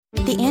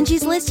The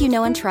Angie's List you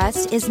know and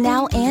trust is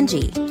now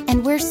Angie,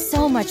 and we're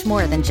so much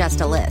more than just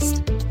a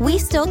list. We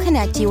still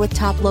connect you with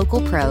top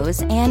local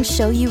pros and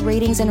show you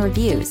ratings and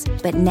reviews,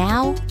 but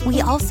now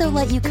we also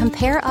let you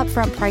compare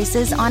upfront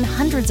prices on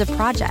hundreds of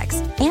projects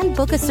and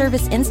book a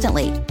service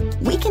instantly.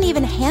 We can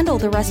even handle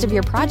the rest of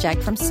your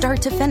project from start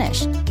to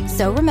finish.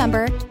 So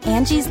remember,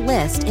 Angie's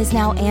List is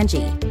now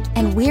Angie,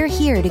 and we're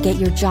here to get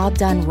your job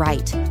done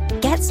right.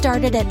 Get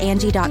started at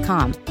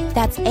Angie.com.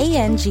 That's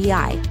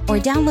ANGI, or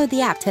download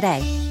the app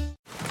today.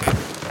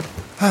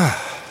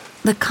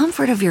 The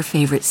comfort of your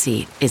favorite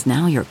seat is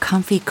now your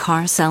comfy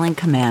car selling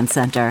command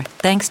center,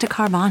 thanks to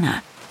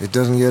Carvana. It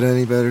doesn't get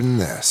any better than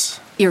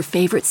this. Your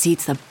favorite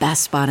seat's the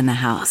best spot in the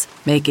house.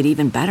 Make it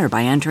even better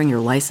by entering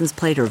your license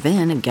plate or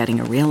VIN and getting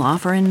a real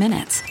offer in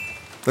minutes.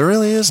 There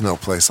really is no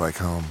place like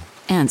home.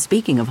 And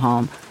speaking of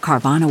home,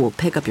 Carvana will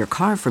pick up your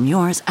car from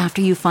yours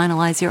after you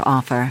finalize your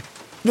offer.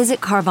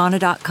 Visit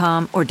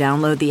Carvana.com or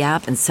download the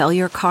app and sell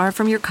your car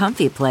from your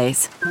comfy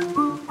place.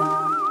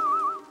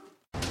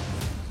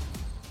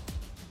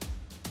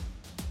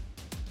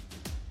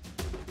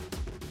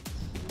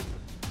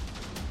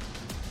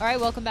 All right,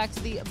 welcome back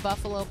to the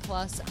Buffalo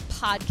Plus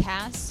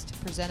podcast,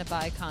 presented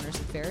by Connors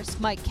and Ferris.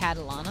 Mike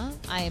Catalana.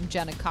 I am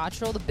Jenna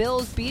Cottrell. The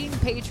Bills beating the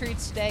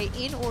Patriots today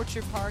in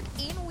Orchard Park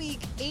in Week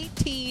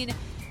 18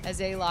 as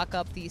they lock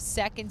up the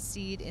second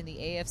seed in the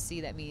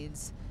AFC. That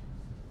means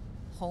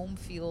home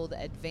field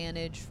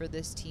advantage for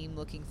this team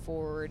looking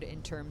forward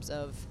in terms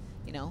of,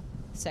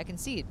 second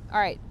seed. All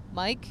right,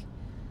 Mike,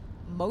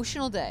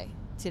 emotional day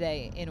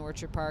today in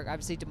Orchard Park.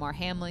 Obviously, Damar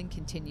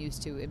continues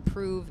to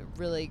improve.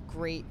 Really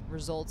great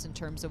results in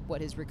terms of what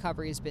his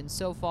recovery has been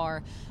so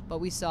far. But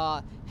we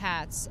saw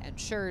hats and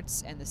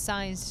shirts and the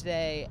signs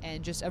today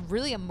and just a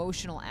really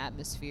emotional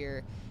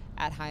atmosphere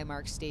at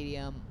Highmark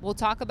Stadium. We'll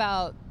talk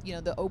about,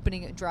 the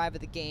opening drive of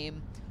the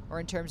game,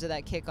 or in terms of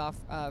that kickoff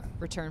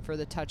return for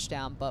the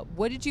touchdown. But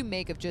what did you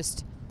make of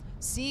just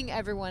seeing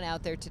everyone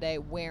out there today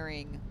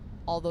wearing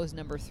all those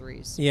number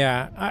 3s?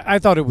 Yeah, I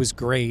thought it was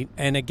great.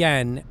 And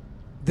again,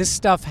 this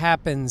stuff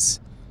happens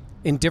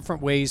in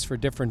different ways for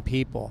different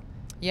people.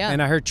 Yeah.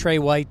 And I heard Trey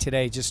White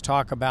today just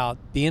talk about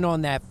being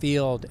on that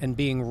field and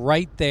being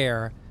right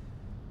there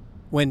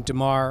when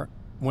Damar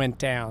went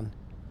down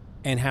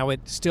and how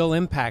it still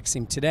impacts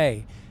him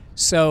today.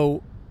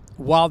 So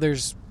while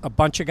there's a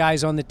bunch of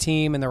guys on the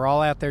team and they're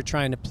all out there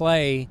trying to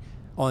play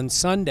on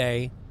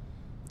Sunday,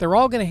 they're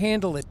all going to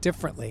handle it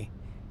differently.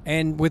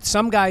 And with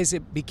some guys,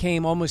 it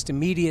became almost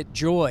immediate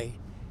joy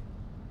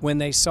when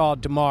they saw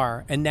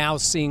Damar and now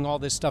seeing all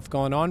this stuff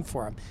going on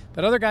for him.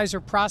 But other guys are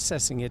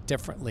processing it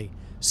differently.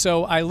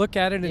 So I look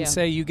at it and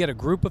say you get a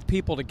group of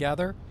people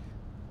together.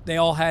 They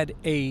all had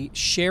a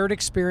shared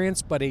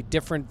experience, but a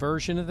different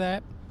version of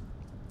that.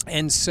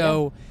 And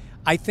so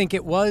I think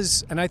it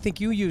was, and I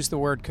think you used the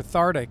word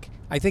cathartic,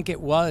 I think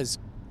it was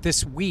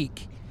this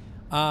week.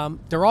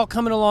 They're all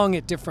coming along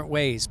at different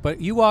ways.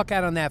 But you walk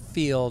out on that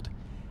field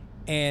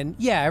and,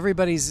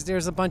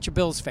 there's a bunch of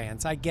Bills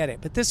fans. I get it.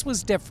 But this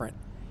was different.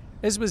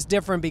 This was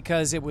different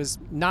because it was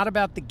not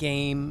about the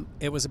game.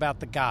 It was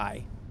about the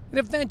guy. It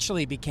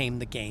eventually became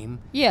the game.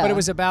 Yeah. But it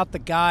was about the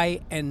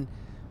guy, and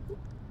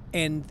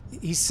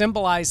he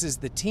symbolizes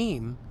the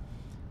team,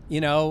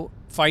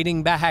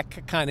 fighting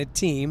back kind of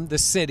team, the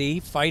city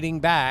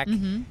fighting back.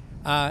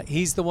 Mm-hmm.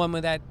 He's the one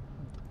with that,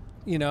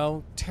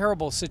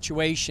 terrible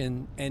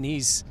situation, and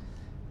he's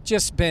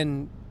just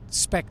been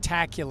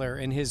spectacular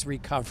in his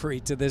recovery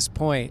to this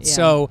point. Yeah.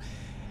 So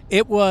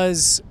it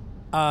was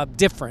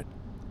different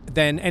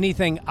than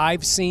anything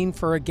I've seen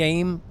for a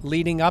game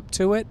leading up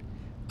to it.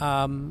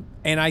 And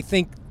I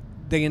think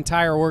the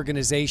entire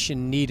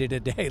organization needed a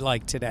day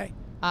like today.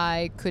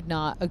 I could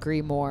not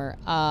agree more.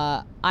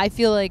 I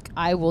feel like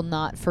I will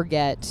not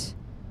forget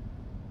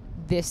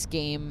this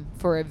game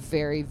for a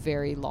very,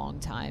 very long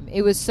time.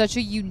 It was such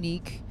a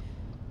unique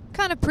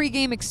kind of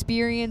pregame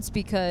experience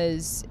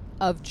because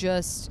of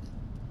just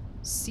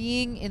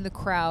seeing in the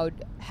crowd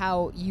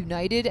how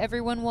united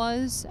everyone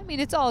was. I mean,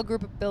 it's all a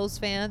group of Bills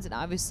fans, and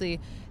obviously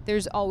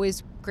there's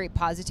always great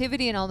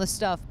positivity and all this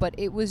stuff, but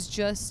it was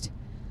just,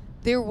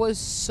 there was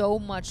so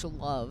much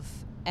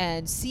love.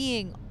 And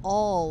seeing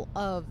all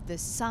of the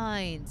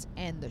signs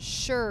and the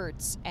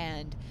shirts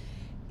and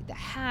the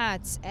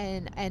hats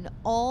and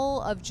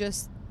all of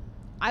just,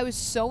 I was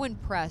so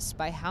impressed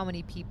by how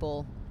many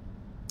people,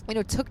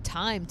 took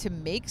time to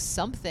make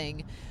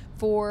something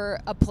for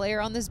a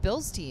player on this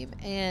Bills team.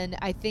 And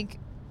I think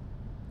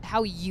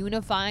how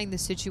unifying the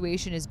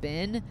situation has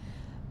been,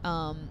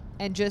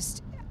 and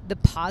just the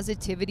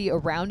positivity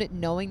around it,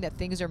 knowing that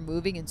things are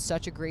moving in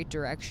such a great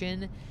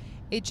direction,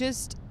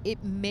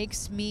 it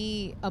makes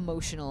me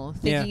emotional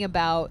thinking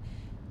about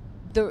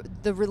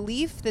the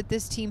relief that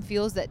this team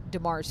feels, that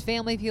Damar's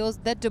family feels,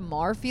 that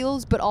Damar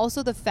feels, but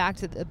also the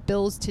fact that the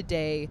Bills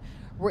today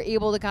were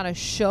able to kind of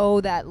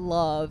show that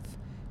love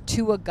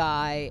to a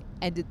guy,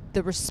 and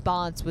the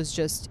response was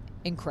just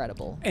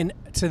incredible. And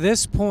to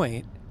this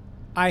point,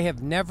 I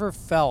have never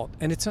felt,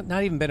 and it's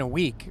not even been a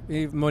week.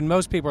 When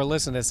most people are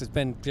listening to this, it's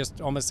been just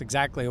almost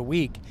exactly a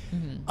week.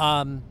 Mm-hmm.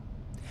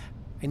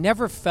 I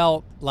never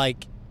felt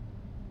like,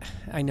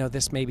 I know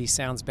this maybe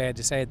sounds bad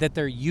to say it, that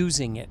they're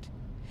using it.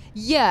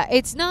 Yeah,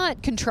 it's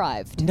not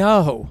contrived.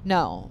 No.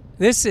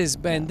 This is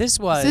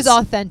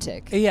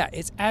authentic. Yeah,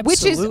 it's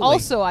absolutely. Which is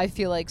also, I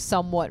feel like,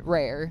 somewhat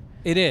rare.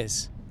 It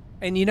is.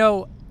 And,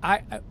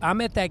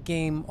 I'm at that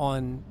game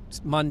on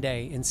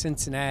Monday in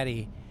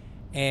Cincinnati,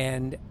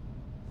 and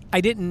I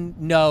didn't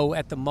know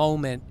at the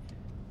moment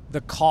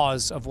the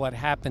cause of what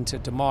happened to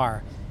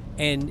Damar.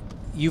 And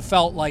you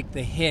felt like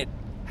the hit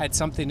had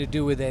something to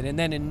do with it. And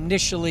then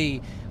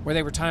initially, where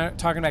they were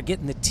talking about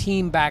getting the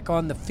team back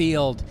on the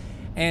field,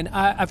 and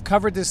I've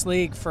covered this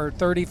league for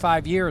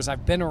 35 years.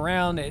 I've been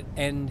around it,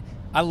 and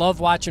I love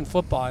watching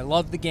football. I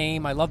love the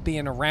game. I love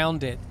being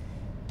around it.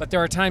 But there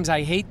are times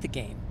I hate the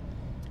game.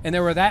 And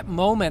there were that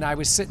moment I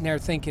was sitting there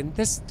thinking,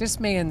 this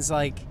man's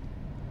like,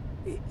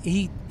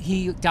 he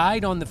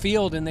died on the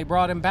field and they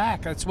brought him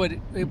back. That's what it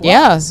was.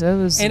 Yeah, so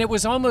it was. And it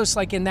was almost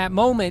like in that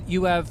moment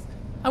you have,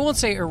 I won't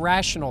say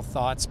irrational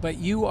thoughts, but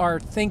you are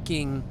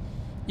thinking,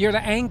 you're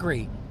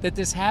angry that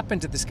this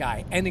happened to this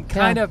guy. And it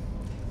kind of,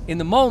 in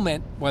the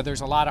moment, where there's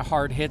a lot of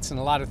hard hits and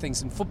a lot of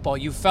things in football,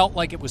 you felt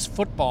like it was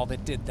football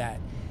that did that.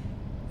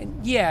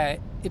 And yeah,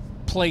 it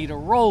played a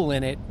role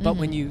in it, but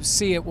when you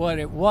see it what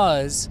it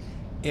was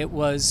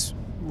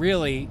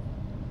really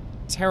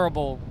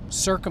terrible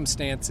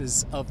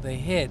circumstances of the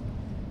hit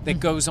that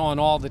goes on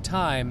all the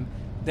time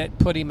that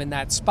put him in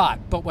that spot.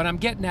 But what I'm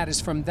getting at is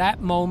from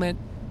that moment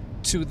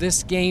to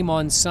this game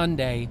on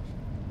Sunday,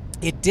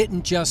 it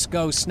didn't just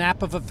go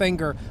snap of a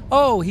finger,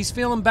 oh, he's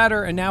feeling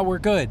better and now we're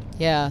good.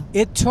 Yeah.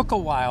 It took a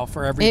while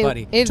for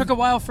everybody. It took a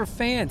while for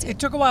fans. It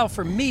took a while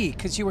for me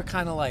because you were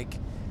kind of like,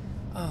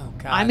 oh,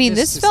 God. I mean,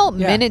 this felt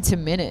minute to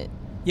minute.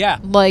 Yeah.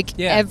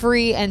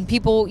 And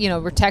people,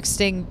 were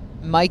texting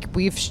Mike.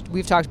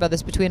 We've talked about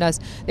this between us.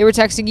 They were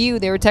texting you.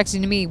 They were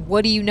texting me.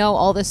 What do you know?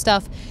 All this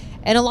stuff.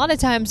 And a lot of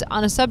times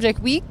on a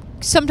subject, we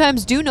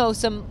sometimes do know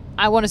some,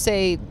 I want to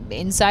say,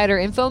 insider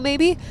info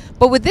maybe.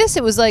 But with this,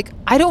 it was like,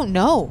 I don't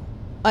know.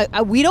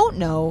 We don't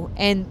know.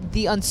 And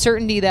the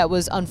uncertainty that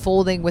was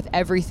unfolding with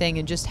everything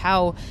and just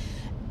how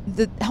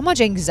much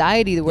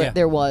anxiety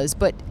there was.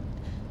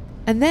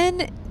 And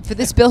then for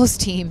this Bills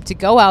team to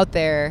go out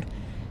there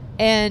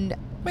and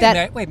Wait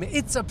a minute.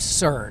 It's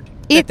absurd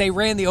that they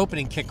ran the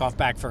opening kickoff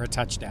back for a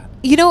touchdown.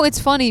 It's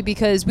funny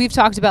because we've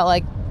talked about,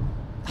 like,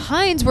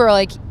 Hines were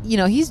like,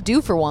 he's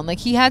due for one. Like,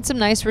 he had some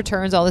nice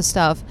returns, all this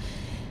stuff.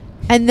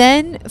 And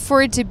then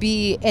for it to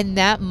be in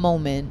that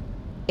moment,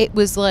 it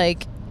was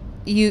like,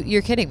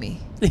 you're kidding me.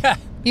 Yeah.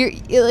 You're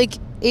like,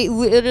 it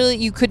literally,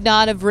 you could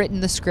not have written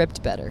the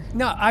script better.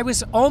 No, I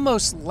was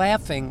almost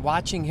laughing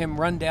watching him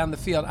run down the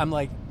field. I'm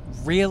like,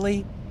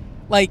 really?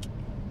 Like,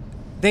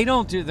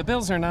 the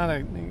Bills have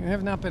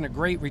not been a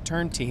great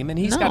return team, and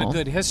he's got a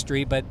good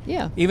history, but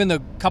even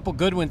the couple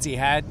good ones he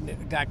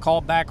had got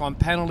called back on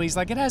penalties.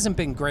 Like, it hasn't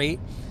been great.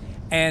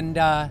 And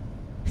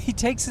he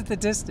takes it the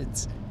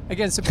distance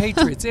against the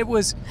Patriots. It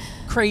was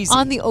crazy.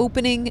 On the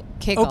opening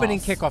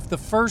kickoff. The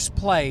first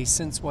play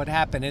since what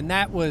happened, and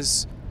that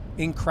was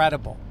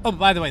incredible. Oh,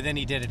 by the way, then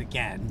he did it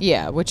again.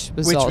 Yeah, which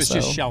was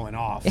just showing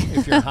off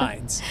if you're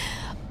Hines.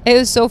 It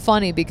was so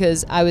funny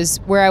because I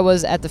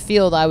was at the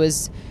field,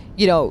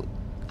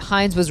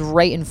 Hines was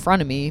right in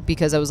front of me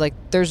because I was like,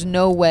 there's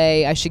no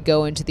way I should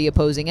go into the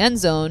opposing end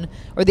zone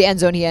or the end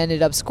zone he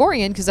ended up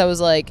scoring in because I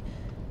was like,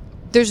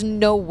 there's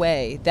no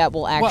way that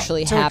will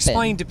actually happen. To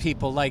explain to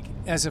people, like,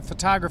 as a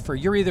photographer,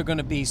 you're either going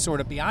to be sort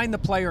of behind the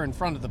play or in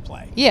front of the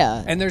play.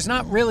 Yeah. And there's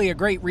not really a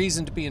great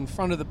reason to be in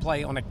front of the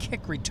play on a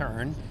kick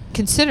return.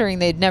 Considering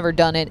they'd never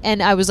done it.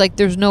 And I was like,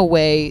 there's no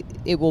way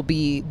it will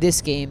be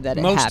this game that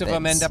it happens. Most of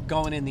them end up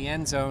going in the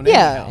end zone. Yeah.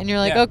 Anyhow. And you're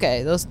like,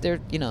 okay,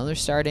 they're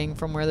starting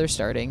from where they're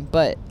starting.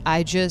 But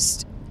I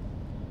just...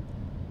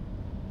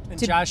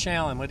 And Josh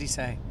Allen, what did he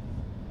say?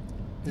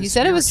 He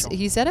said it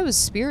was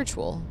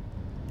spiritual.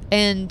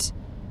 And...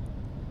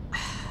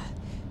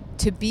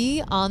 to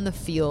be on the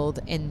field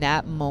in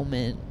that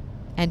moment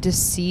and to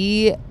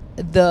see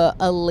the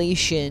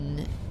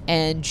elation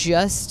and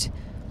just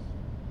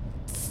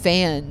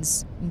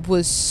fans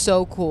was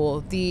so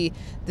cool. The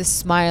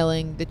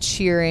smiling, the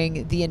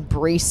cheering, the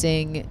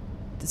embracing,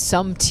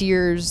 some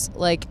tears.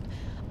 Like,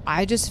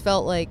 I just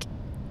felt like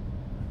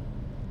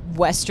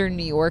Western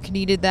New York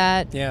needed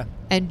that. Yeah.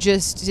 And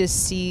just to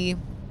see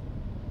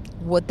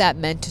what that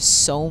meant to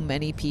so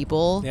many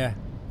people. Yeah.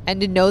 And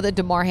to know that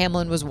Damar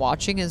Hamlin was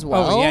watching as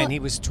well. Oh, yeah, and he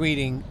was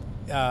tweeting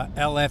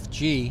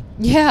LFG.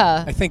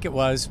 Yeah. I think it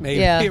was.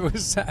 Maybe it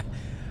was,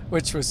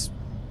 which was...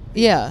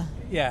 Yeah.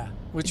 Yeah,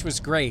 which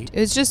was great. It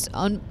was just...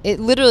 it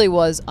literally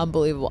was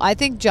unbelievable. I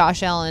think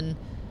Josh Allen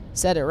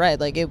said it right.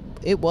 Like,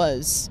 it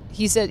was.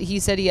 He said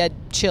he had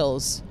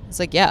chills. It's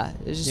like, yeah.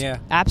 It was just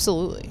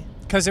absolutely.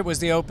 Because it was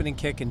the opening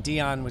kick, and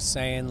Dion was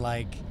saying,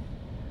 like,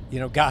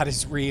 God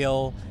is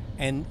real.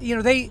 And,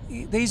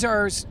 these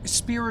are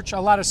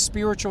a lot of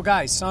spiritual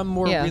guys, some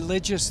more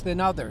religious than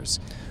others.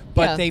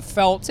 But they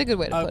felt a good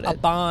way to put a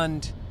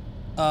bond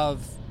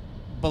of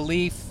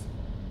belief,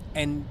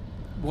 and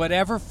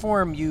whatever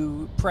form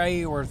you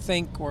pray or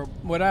think or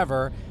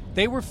whatever,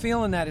 they were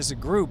feeling that as a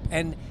group.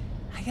 And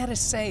I got to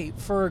say,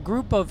 for a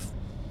group of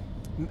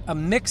a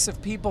mix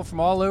of people from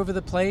all over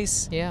the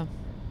place, Yeah.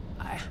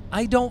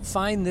 I don't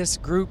find this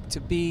group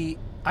to be,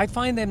 I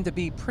find them to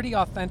be pretty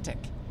authentic.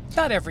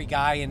 Not every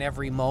guy in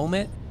every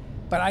moment,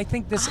 but I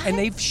think this, and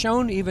they've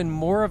shown even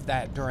more of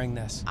that during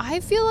this. I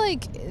feel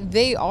like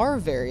they are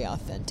very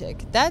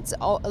authentic. That's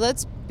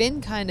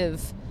been kind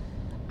of,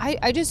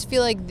 I just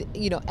feel like,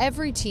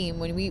 every team,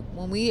 when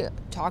we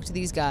talk to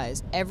these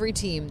guys, every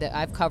team that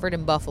I've covered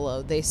in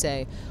Buffalo, they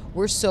say,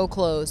 we're so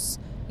close.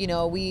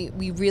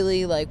 We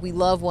really, we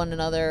love one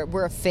another.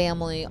 We're a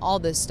family, all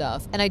this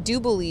stuff. And I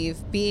do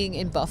believe being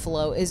in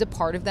Buffalo is a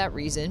part of that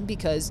reason,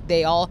 because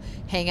they all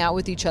hang out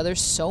with each other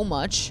so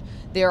much.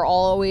 They're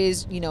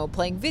always,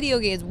 playing video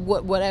games,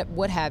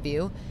 what have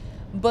you.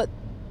 But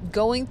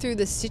going through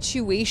the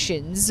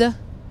situations,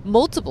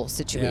 multiple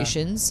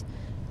situations,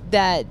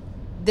 that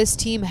this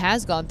team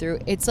has gone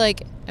through, it's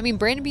like,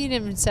 Brandon Beane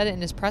even said it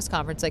in his press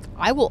conference,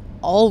 I will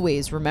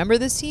always remember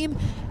this team,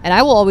 and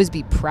I will always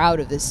be proud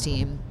of this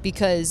team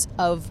because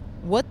of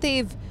what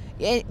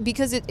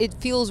because it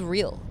feels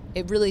real.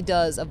 It really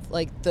does, of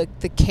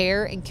the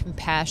care and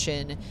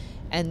compassion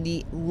and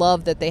the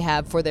love that they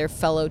have for their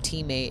fellow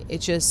teammate.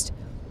 It just,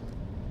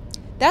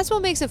 that's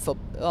what makes it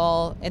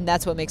football, and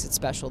that's what makes it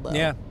special, though.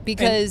 Yeah.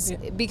 Because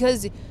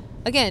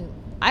again,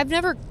 I've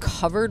never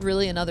covered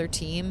really another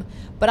team,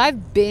 but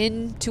I've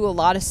been to a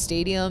lot of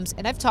stadiums,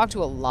 and I've talked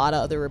to a lot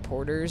of other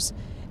reporters,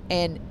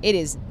 and it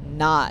is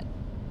not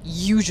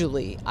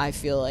usually, I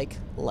feel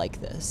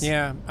like this.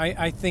 Yeah,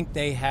 I think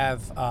they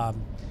have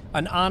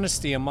an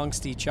honesty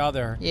amongst each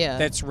other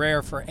that's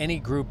rare for any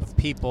group of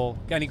people,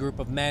 any group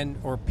of men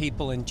or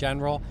people in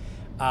general.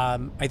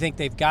 I think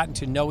they've gotten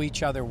to know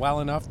each other well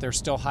enough. There's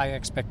still high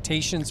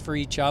expectations for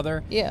each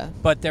other. Yeah.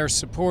 But they're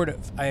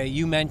supportive.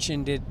 You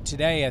mentioned it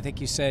today. I think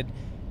you said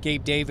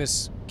Gabe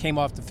Davis came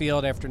off the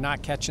field after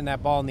not catching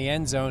that ball in the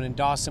end zone, and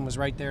Dawson was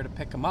right there to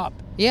pick him up.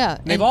 Yeah.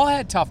 And they've all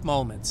had tough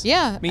moments.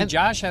 Yeah.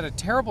 Josh had a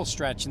terrible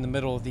stretch in the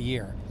middle of the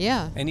year.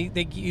 Yeah. And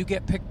you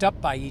get picked up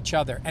by each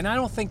other. And I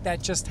don't think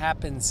that just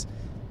happens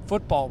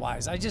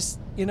football-wise. I just,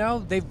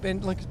 they've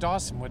been, look at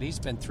Dawson, what he's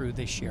been through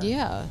this year.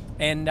 Yeah.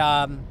 And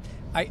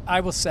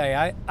I will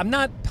say, I'm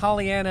not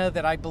Pollyanna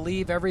that I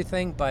believe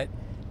everything, but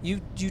you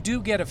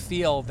do get a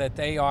feel that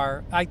they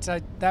are,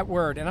 that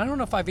word, and I don't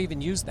know if I've even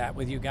used that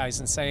with you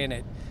guys in saying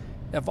it,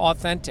 of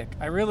authentic.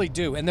 I really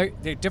do. And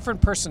they're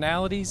different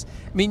personalities.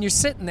 You're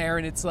sitting there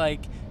and it's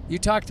like, you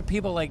talk to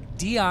people like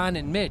Dion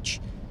and Mitch.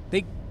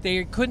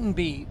 They couldn't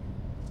be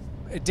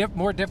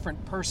more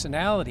different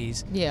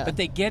personalities, but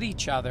they get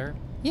each other.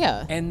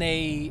 Yeah. And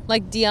they...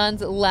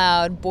 Dion's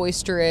loud,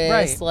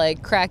 boisterous,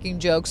 right. Cracking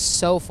jokes,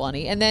 so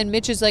funny. And then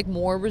Mitch is,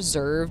 more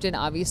reserved, and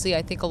obviously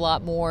I think a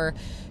lot more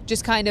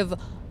just kind of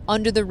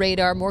under the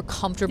radar, more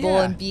comfortable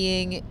and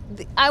being,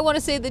 I want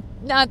to say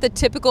not the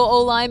typical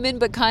O-lineman,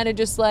 but kind of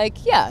just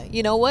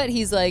you know what?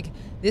 He's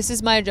this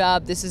is my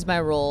job, this is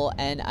my role,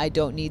 and I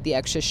don't need the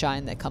extra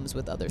shine that comes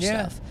with other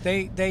stuff.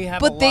 They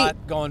have a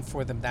lot going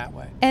for them that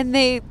way. And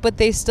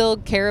they still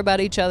care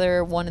about each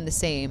other, one and the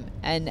same.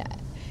 And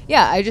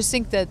yeah, I just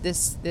think that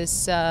this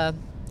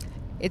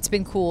it's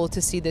been cool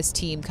to see this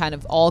team kind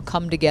of all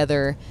come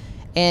together.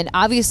 And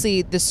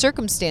obviously the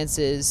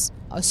circumstances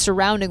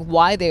surrounding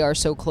why they are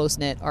so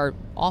close-knit are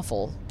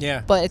awful.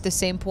 Yeah. But at the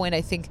same point,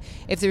 I think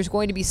if there's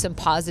going to be some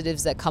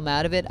positives that come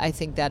out of it, I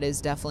think that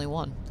is definitely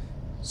one.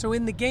 So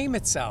in the game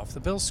itself, the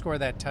Bills score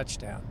that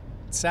touchdown,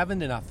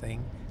 7-0.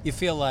 You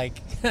feel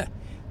like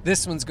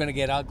this one's going to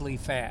get ugly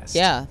fast.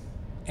 Yeah.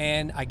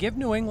 And I give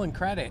New England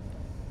credit.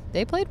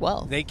 They played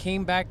well. They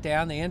came back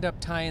down. They end up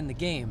tying the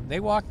game. They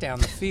walked down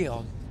the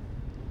field.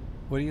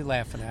 What are you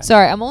laughing at?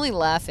 Sorry, I'm only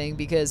laughing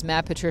because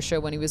Matt Patricia,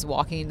 when he was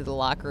walking into the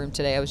locker room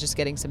today, I was just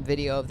getting some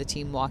video of the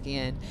team walking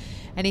in,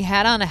 and he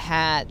had on a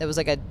hat that was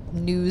like a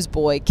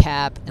newsboy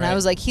cap, and I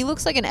was like, he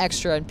looks like an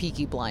extra on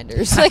Peaky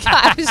Blinders.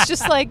 I was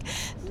just I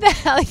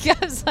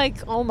was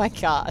like, oh my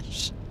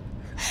gosh.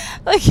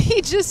 I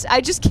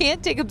just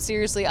can't take him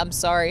seriously. I'm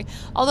sorry.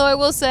 Although I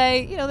will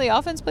say, the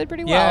offense played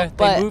pretty well. They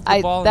but moved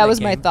the ball that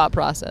was my thought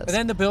process. But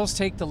then the Bills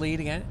take the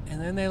lead again,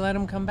 and then they let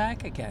them come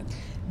back again.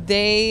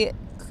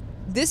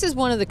 This is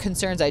one of the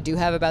concerns I do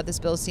have about this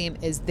Bills team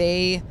is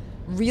they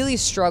really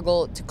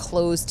struggle to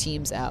close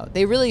teams out.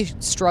 They really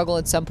struggle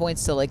at some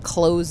points to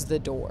close the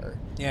door.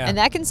 Yeah. And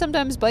that can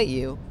sometimes bite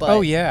you. But, oh,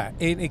 yeah.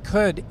 It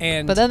could.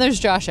 But then there's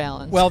Josh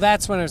Allen. Well,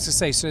 that's what I was going to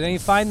say. So then you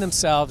find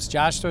themselves,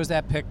 Josh throws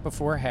that pick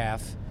before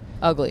half.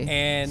 Ugly.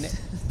 And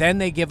then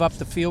they give up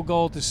the field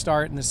goal to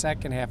start in the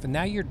second half. And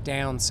now you're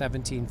down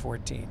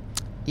 17-14.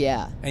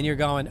 Yeah. And you're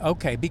going,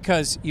 okay,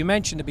 because you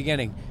mentioned at the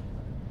beginning,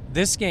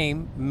 this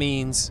game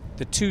means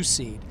the 2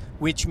 seed,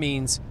 which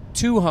means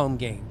 2 home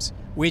games,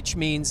 which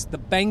means the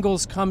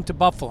Bengals come to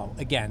Buffalo.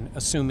 Again,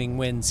 assuming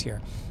wins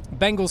here.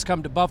 Bengals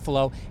come to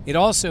Buffalo. It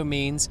also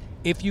means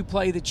if you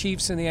play the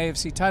Chiefs in the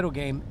AFC title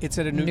game, it's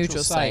at a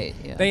neutral site.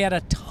 Yeah. They had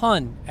a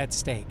ton at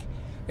stake.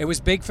 It was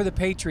big for the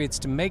Patriots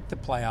to make the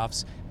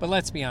playoffs, but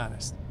let's be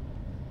honest.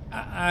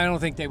 I don't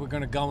think they were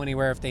going to go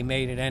anywhere if they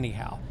made it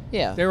anyhow.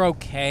 Yeah. They're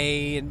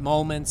okay in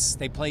moments.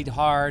 They played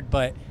hard,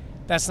 but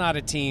that's not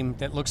a team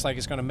that looks like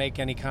it's going to make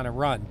any kind of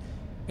run.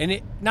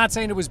 And not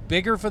saying it was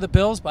bigger for the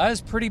Bills, but it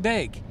was pretty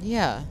big.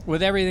 Yeah.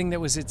 With everything that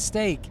was at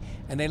stake.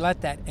 And they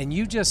let that. And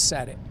you just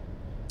said it.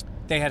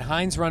 They had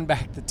Hines run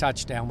back the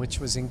touchdown, which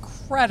was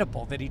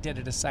incredible that he did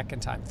it a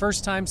second time.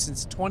 First time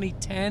since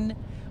 2010.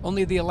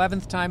 Only the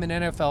 11th time in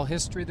NFL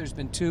history there's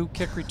been 2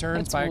 kick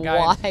returns by a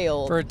guy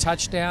for a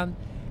touchdown.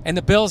 And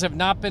the Bills have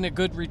not been a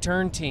good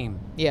return team.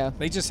 Yeah.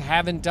 They just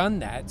haven't done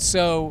that.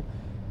 So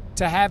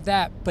to have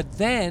that. But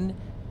then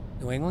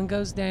New England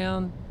goes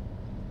down,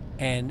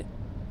 and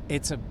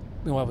it's a,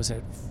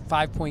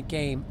 5-point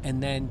game.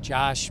 And then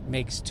Josh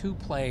makes 2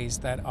 plays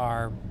that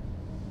are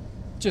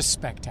just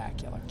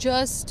spectacular.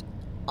 Just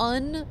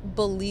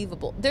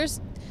unbelievable. There's,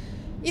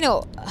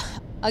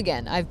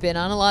 again, I've been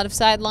on a lot of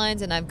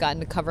sidelines and I've gotten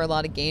to cover a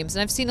lot of games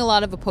and I've seen a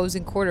lot of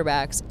opposing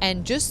quarterbacks,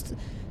 and just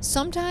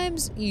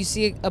sometimes you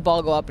see a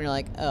ball go up and you're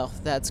like, oh,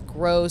 that's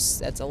gross.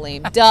 That's a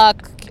lame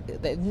duck.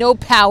 No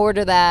power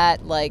to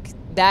that. Like,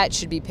 that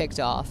should be picked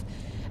off.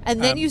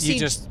 And then you see. You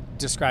just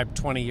described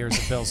 20 years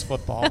of Bills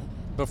football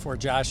before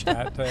Josh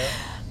got there.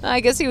 I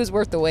guess he was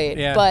worth the wait.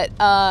 Yeah.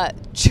 But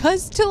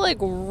just to,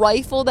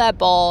 rifle that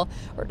ball,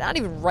 or not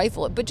even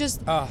rifle it, but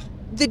just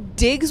the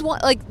Diggs one,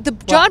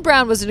 John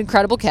Brown was an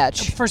incredible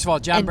catch. First of all,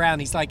 John Brown,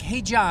 he's like,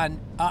 hey, John.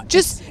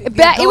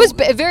 It was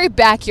very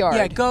backyard.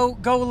 Yeah, go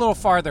a little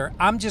farther.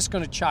 I'm just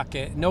going to chuck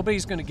it.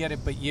 Nobody's going to get it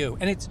but you.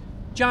 And it's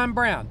John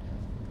Brown,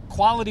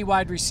 quality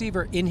wide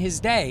receiver in his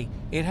day.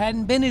 It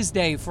hadn't been his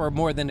day for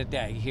more than a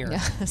day here.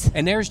 Yes.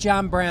 And there's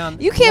John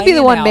Brown. You can't be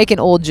the one making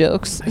old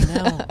jokes. I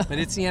know, but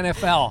it's the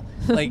NFL.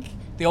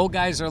 The old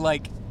guys are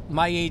like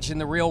my age in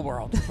the real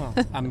world. Well,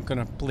 I'm going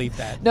to believe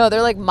that. No,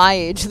 they're like my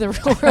age in the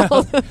real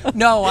world.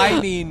 No, I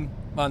mean,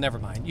 well, never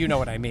mind. You know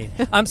what I mean.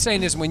 I'm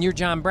saying is when you're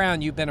John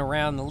Brown, you've been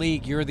around the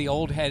league. You're the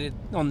old headed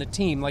on the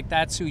team.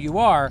 That's who you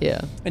are.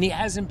 Yeah. And he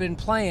hasn't been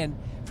playing.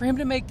 For him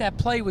to make that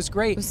play was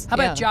great. How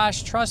about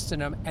Josh trusting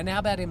him? And how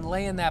about him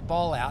laying that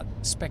ball out?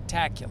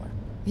 Spectacular.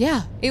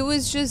 Yeah,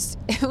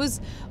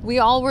 we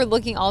all were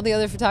looking, all the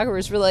other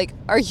photographers were like,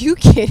 are you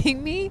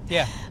kidding me?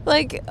 Yeah.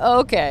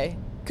 Okay.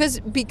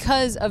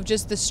 Because of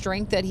just the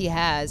strength that he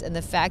has and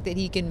the fact that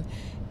he can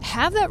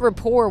have that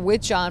rapport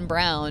with John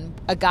Brown,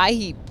 a guy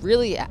he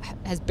really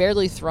has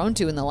barely thrown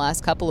to in the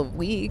last couple of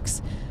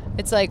weeks.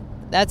 It's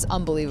that's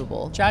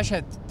unbelievable. Josh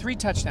had 3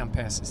 touchdown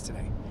passes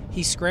today.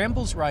 He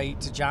scrambles right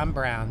to John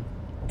Brown,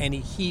 and he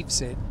heaves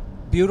it.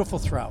 Beautiful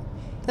throw.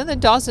 Then the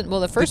Dawson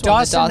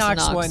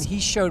Knox one,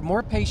 he showed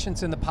more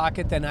patience in the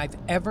pocket than I've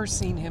ever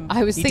seen him.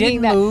 I was he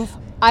thinking didn't move.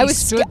 I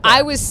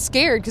was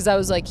scared because I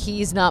was like,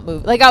 he's not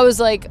moving. I was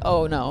like,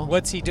 oh no.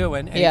 What's he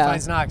doing? And he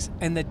finds Knox.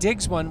 And the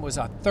Diggs one was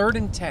a 3rd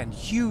and 10.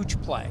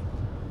 Huge play.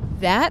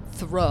 That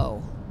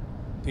throw.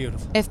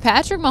 Beautiful. If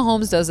Patrick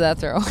Mahomes does that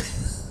throw.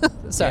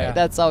 Sorry,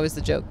 that's always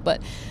the joke. But,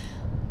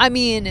 I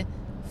mean,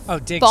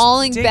 Diggs,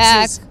 falling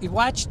back. You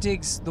watch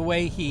Diggs, the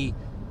way he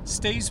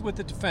stays with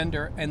the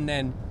defender and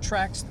then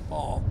tracks the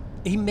ball.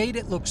 He made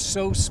it look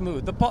so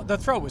smooth. The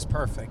throw was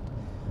perfect,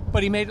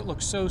 but he made it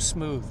look so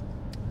smooth.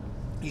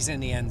 He's in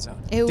the end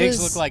zone.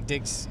 Diggs looked like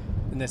Diggs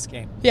in this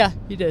game. Yeah,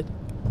 he did.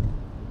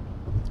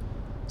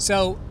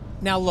 So,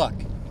 now look,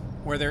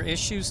 were there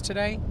issues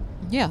today?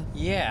 Yeah.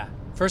 Yeah.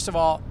 First of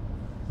all,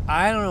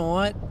 I don't know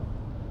what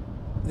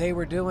they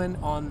were doing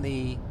on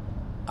the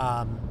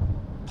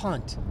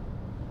punt.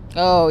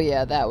 Oh,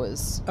 yeah, that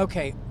was...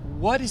 Okay,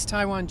 what is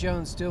Tywan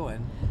Jones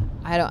doing?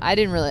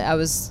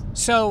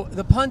 So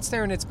the punt's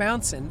there and it's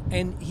bouncing,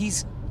 and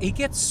he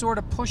gets sort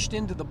of pushed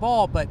into the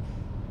ball, but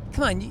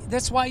come on,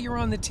 that's why you're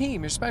on the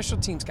team. You're a special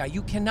teams guy.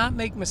 You cannot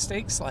make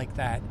mistakes like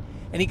that.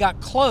 And he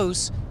got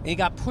close, and he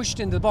got pushed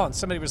into the ball, and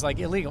somebody was like,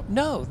 illegal.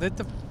 No,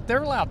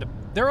 they're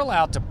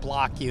allowed to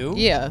block you.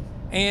 Yeah.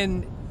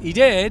 And he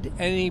did,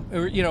 and he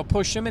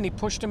pushed him, and he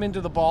pushed him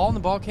into the ball, and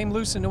the ball came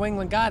loose, and New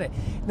England got it.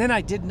 And then I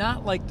did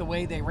not like the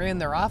way they ran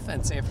their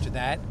offense after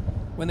that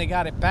when they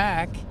got it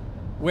back,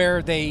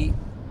 where they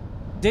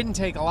didn't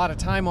take a lot of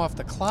time off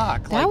the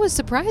clock. That was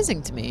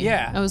surprising to me.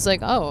 Yeah. I was like,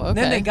 oh, okay. And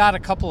then they got a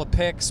couple of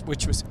picks,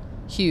 which was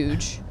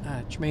huge.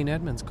 Jermaine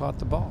Edmonds caught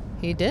the ball.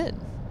 He did.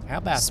 How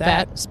about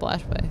that?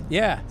 Splash play.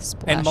 Yeah.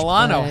 Splash and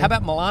Milano. play. How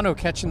about Milano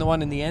catching the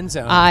one in the end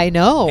zone? I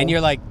know. And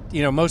you're like,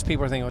 most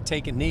people are thinking,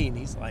 take a knee. And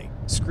he's like,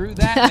 screw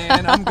that,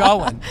 man. I'm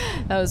going.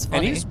 That was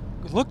funny. And he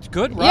looked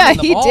good running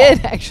the ball. Yeah, he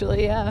did,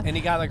 actually, yeah. And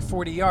he got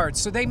 40 yards.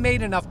 So they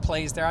made enough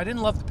plays there. I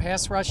didn't love the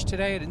pass rush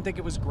today. I didn't think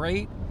it was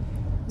great.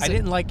 I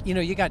didn't like,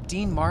 you got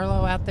Dean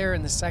Marlowe out there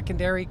in the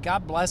secondary.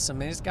 God bless him.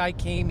 And this guy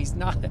came. He's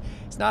not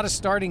a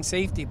starting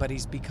safety, but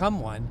he's become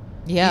one.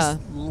 Yeah.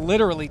 He's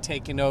literally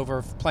taken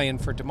over playing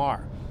for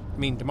Damar. I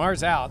mean,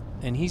 Damar's out,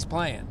 and he's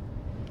playing.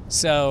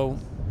 So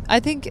I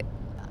think,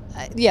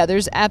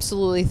 there's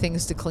absolutely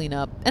things to clean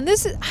up. And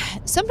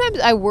sometimes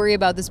I worry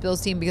about this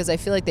Bills team because I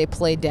feel like they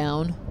play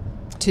down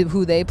to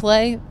who they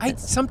play. I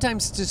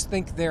sometimes just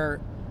think they are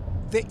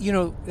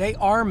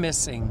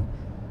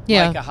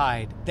micah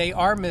Hyde. They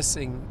are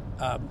missing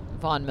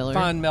Von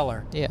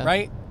Miller. Yeah.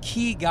 Right?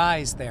 key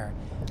guys there.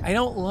 I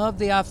don't love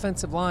the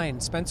offensive line.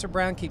 Spencer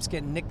Brown keeps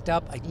getting nicked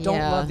up. I don't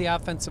love the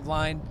offensive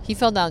line. He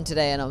fell down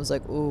today, and I was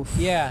like, oof.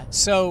 Yeah,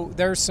 so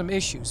there's some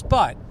issues.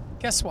 But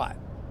guess what?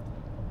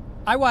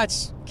 I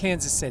watch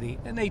Kansas City,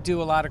 and they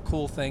do a lot of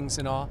cool things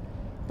and all.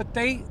 But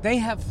they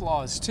have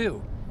flaws,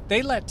 too.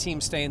 They let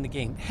teams stay in the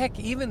game. Heck,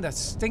 even the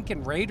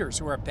stinking Raiders,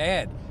 who are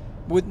bad,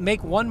 would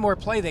make one more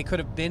play, they could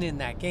have been in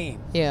that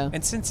game. Yeah.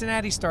 And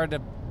Cincinnati started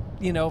to,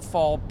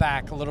 fall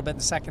back a little bit in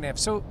the second half.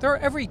 So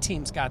every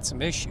team's got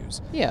some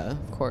issues. Yeah,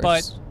 of course.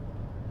 But,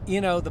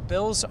 the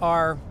Bills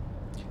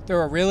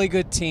they're a really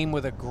good team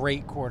with a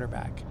great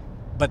quarterback.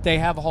 But they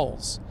have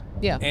holes.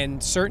 Yeah.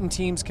 And certain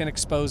teams can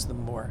expose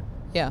them more.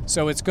 Yeah.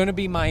 So it's going to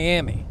be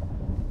Miami.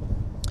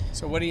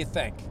 So what do you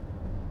think?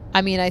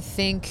 I mean, I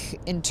think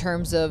in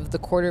terms of the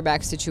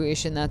quarterback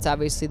situation, that's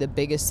obviously the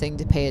biggest thing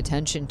to pay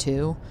attention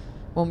to.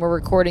 When we're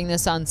recording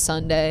this on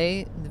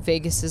Sunday,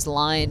 Vegas's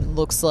line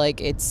looks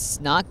like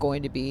it's not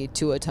going to be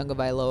Tua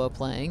Tagovailoa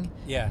playing.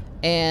 Yeah.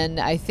 And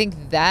I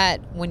think that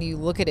when you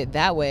look at it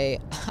that way,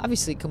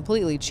 obviously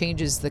completely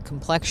changes the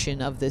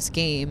complexion of this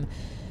game.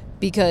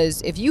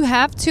 Because if you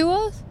have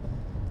Tua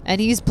and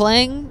he's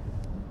playing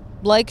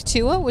like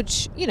Tua,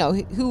 which,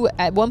 who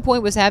at one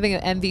point was having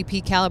an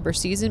MVP caliber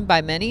season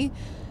by many,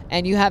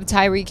 and you have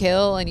Tyreek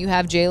Hill and you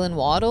have Jalen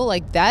Waddle,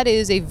 like that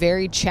is a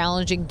very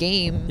challenging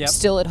game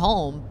still at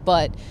home.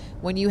 But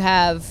when you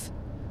have,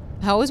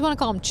 I always want to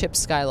call him Chip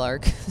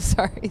Skylark.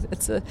 Sorry,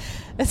 it's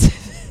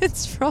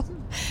from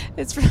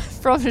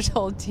an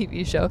old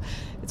TV show.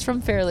 It's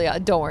from Fairly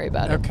Odd. Don't worry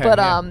about it. Okay, But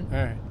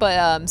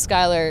right.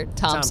 Skylar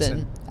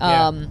Thompson.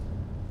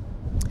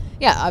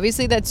 Yeah,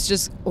 obviously that's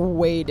just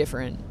way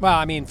different. Well,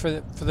 I mean, for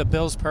the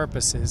Bills'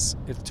 purposes,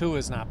 if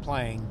Tua's not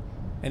playing,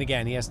 and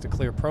again he has to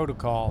clear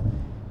protocol.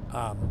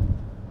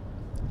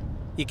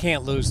 You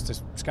can't lose to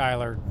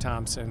Skylar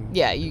Thompson.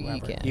 Yeah, you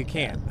can't. You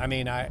can't. I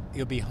mean,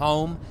 you'll be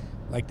home.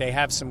 Like, they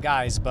have some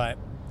guys, but,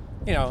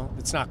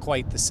 it's not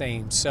quite the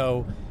same.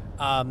 So,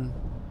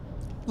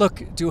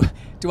 look,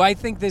 do I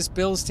think this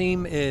Bills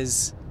team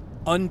is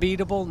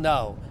unbeatable?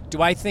 No.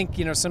 Do I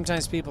think,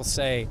 sometimes people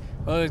say,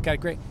 oh, they've got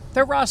great.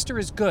 Their roster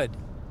is good.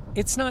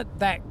 It's not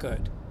that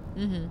good.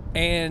 Mm-hmm.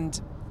 And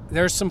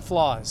there's some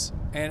flaws.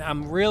 And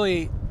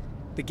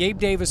the Gabe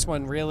Davis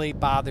one really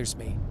bothers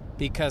me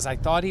because I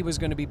thought he was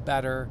going to be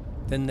better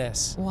than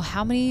this. Well,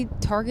 how many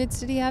targets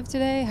did he have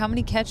today? How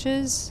many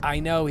catches? I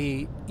know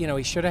he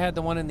should have had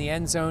the one in the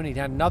end zone. He'd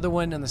had another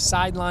one on the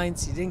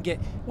sidelines. He didn't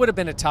would have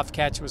been a tough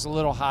catch. It was a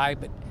little high,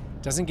 but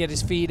doesn't get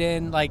his feet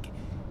in.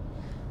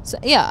 So,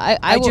 yeah,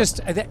 and it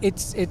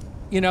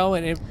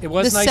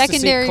was nice to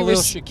see Khalil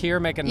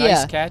Shakir make a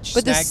nice catch,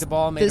 snag the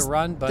ball, made a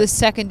run. But the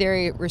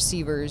secondary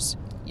receivers,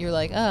 you're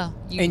like,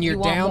 you're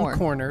want down more.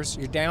 Corners,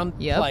 you're down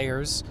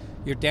players,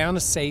 you're down a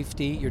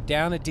safety, you're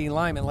down a D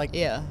lineman.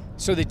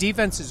 So the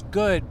defense is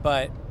good,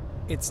 but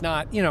it's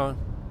not,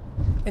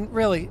 and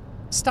really,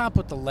 stop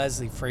with the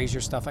Leslie Frazier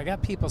stuff. I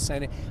got people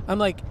saying it. I'm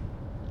like,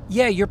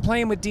 yeah, you're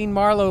playing with Dean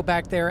Marlowe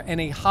back there, and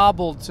he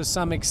hobbled to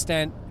some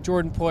extent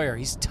Jordan Poyer.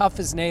 He's tough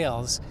as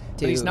nails,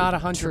 but he's not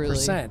 100%. Truly.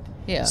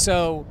 Yeah.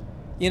 So,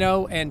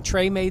 and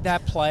Trey made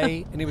that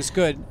play, and he was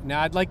good.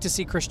 Now, I'd like to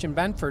see Christian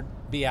Benford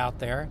be out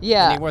there.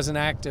 Yeah. And he wasn't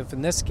active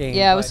in this game.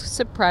 Yeah, I was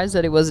surprised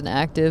that he wasn't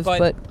active.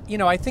 But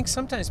I think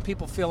sometimes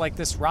people feel like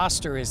this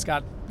roster has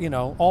got,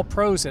 all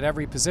pros at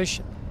every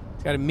position.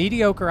 It's got a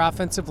mediocre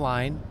offensive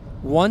line,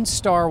 one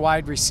star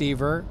wide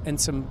receiver,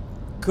 and some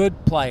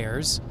good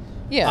players.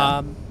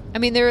 Yeah. I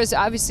mean, there is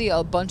obviously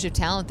a bunch of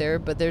talent there,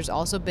 but there's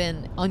also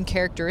been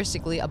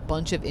uncharacteristically a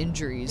bunch of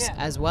injuries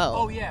as well.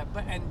 Oh, yeah.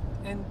 But and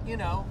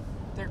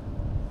their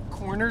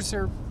corners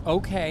are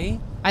okay.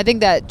 I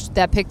think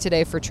that pick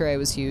today for Trey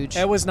was huge.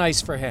 It was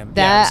nice for him.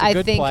 That, it was a good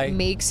I think, play.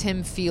 makes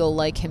him feel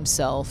like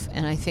himself.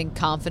 And I think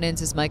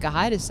confidence, as Micah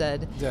Hyde has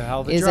said,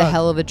 is a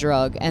hell of a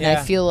drug. And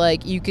I feel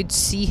like you could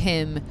see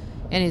him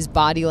and his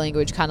body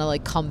language kind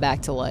of come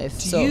back to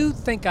life. Do you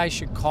think I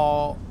should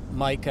call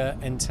Micah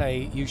and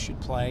say you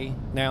should play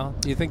now?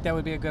 Do you think that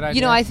would be a good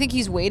idea? I think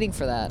he's waiting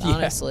for that,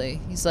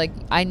 honestly. He's like,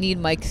 I need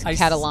Mike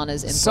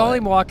Catalana's input. I saw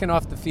him walking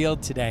off the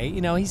field today.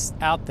 He's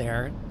out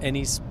there, and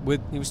he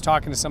was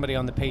talking to somebody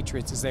on the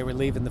Patriots as they were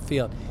leaving the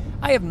field.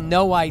 I have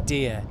no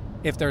idea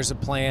if there's a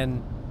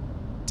plan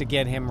to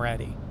get him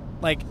ready.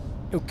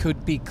 It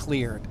could be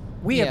cleared.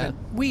 We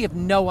have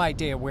no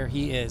idea where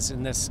he is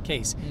in this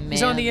case.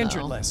 He's on the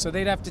injured list, so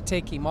they'd have to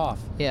take him off.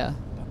 Yeah.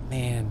 But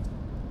man,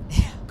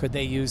 could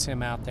they use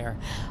him out there?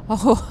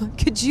 Oh,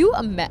 could you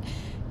imagine?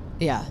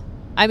 Yeah.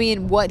 I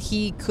mean, what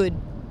he could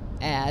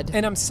add.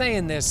 And I'm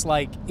saying this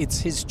like it's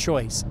his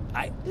choice.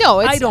 I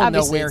don't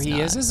know where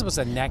he is. This was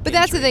a neck injury. But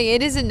that's the thing.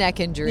 It is a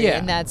neck injury,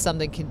 and that's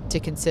something to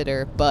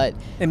consider. But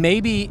and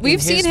maybe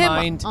we've seen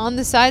him on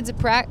the side of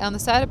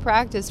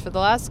practice for the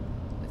last,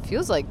 it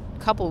feels like,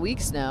 couple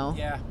weeks now.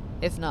 Yeah.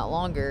 If not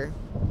longer.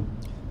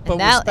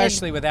 But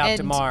especially without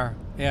Damar.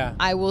 Yeah.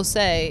 I will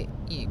say,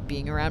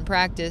 being around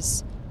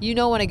practice,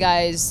 when a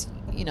guy's,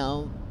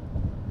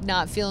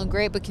 not feeling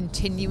great but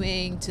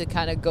continuing to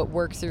kind of go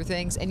work through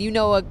things. And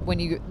when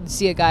you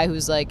see a guy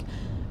who's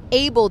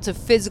able to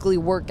physically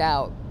work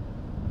out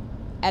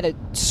at a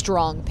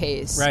strong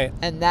pace. Right.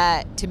 And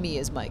that, to me,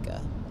 is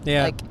Micah.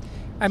 Yeah. Like,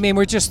 I mean,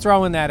 we're just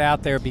throwing that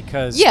out there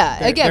because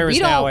again, we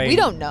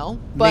don't know.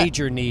 But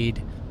major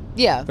need.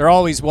 Yeah. There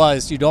always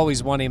was. You'd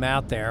always want him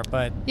out there,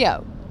 but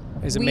yeah,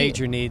 there's a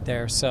major need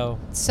there. So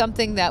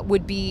something that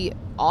would be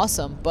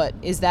awesome, but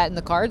is that in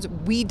the cards?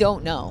 We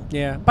don't know.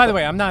 Yeah. By the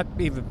way, I'm not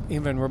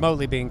even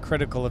remotely being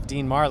critical of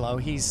Dean Marlowe.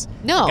 He's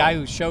a guy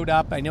who showed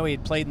up. I know he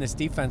had played in this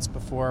defense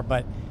before,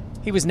 but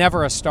he was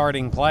never a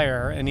starting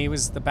player, and he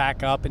was the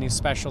backup, and he was a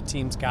special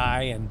teams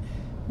guy, and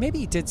maybe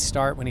he did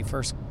start when he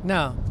first.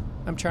 No,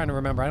 I'm trying to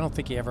remember. I don't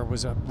think he ever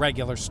was a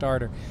regular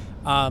starter.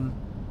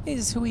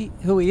 Is who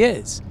he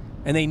is,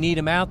 and they need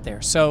him out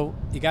there. So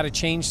you got to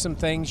change some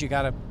things. You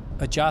got to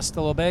adjust a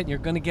little bit. And you're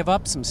going to give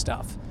up some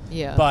stuff.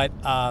 Yeah. But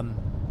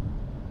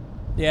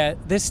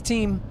this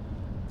team.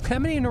 How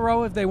many in a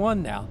row have they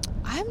won now?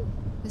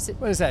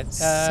 What is that?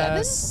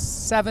 7?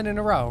 7 in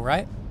a row,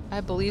 right?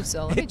 I believe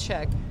so. Let me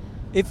check.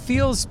 It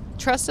feels.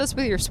 Trust us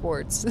with your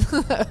sports.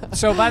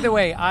 So, by the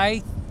way,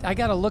 I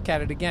got to look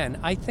at it again.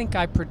 I think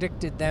I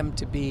predicted them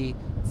to be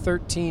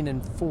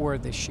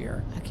 13-4 this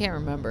year. I can't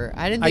remember.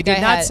 I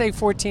did not say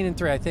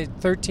 14-3. I said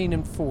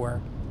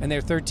 13-4, and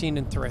they're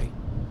 13-3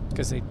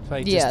 because they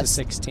played just the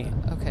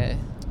 16. Okay.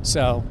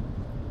 So,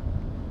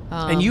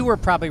 and you were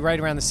probably right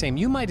around the same.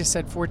 You might have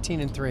said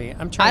 14-3.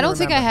 I'm trying. I don't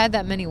think I had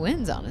that many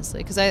wins,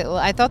 honestly, because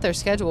I thought their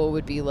schedule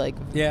would be like.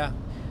 Yeah.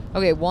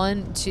 Okay,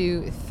 1,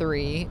 2,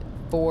 3,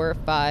 4,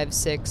 5,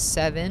 6,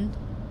 7,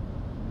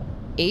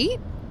 8.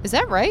 Is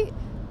that right?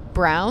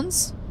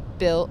 Browns,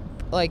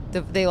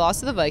 they lost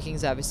to the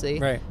Vikings, obviously.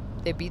 Right.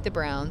 They beat the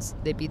Browns.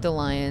 They beat the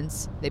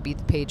Lions. They beat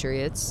the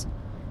Patriots.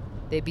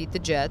 They beat the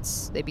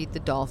Jets. They beat the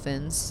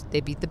Dolphins. They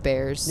beat the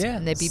Bears. Yeah.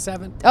 And they beat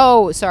 7.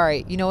 Oh,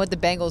 sorry. You know what? The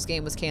Bengals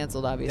game was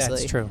canceled, obviously.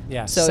 That's true.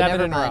 Yeah. So 7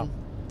 never in mind.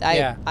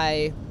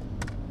 a row.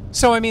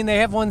 So I mean, they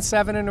have won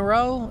 7 in a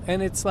row,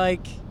 and it's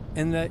like,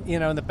 and the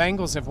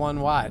Bengals have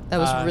won what? That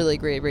was really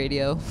great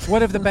radio.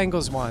 What have the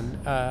Bengals won?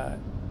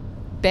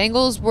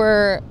 Bengals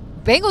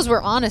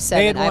were on a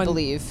 7, I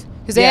believe,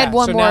 because they had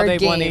one more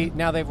game.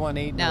 Now they've won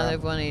 8. Now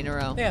they've won 8 in a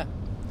row. Yeah.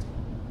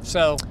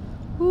 So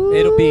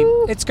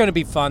it's going to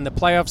be fun. The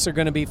playoffs are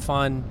going to be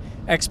fun.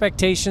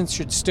 Expectations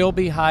should still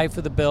be high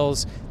for the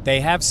Bills.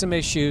 They have some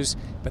issues,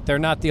 but they're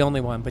not the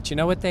only one. But you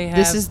know what they have?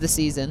 This is the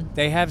season.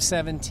 They have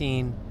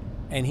 17,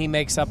 and he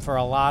makes up for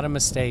a lot of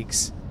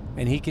mistakes,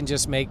 and he can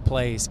just make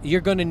plays.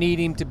 You're going to need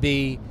him to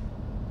be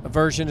a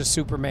version of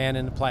Superman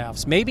in the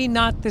playoffs. Maybe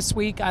not this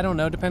week. I don't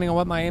know, depending on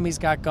what Miami's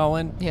got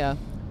going. Yeah.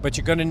 But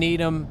you're going to need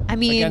him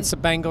against the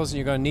Bengals, and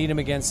you're going to need him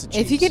against the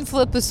Chiefs. If he can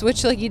flip a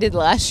switch like he did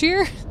last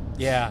year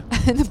yeah,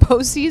 in the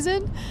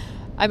postseason,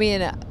 I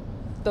mean,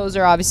 those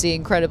are obviously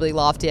incredibly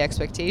lofty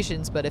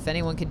expectations, but if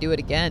anyone can do it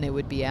again, it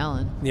would be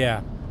Allen.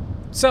 Yeah.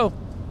 So,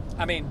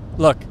 I mean,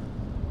 look,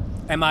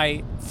 am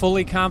I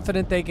fully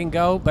confident they can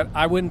go? But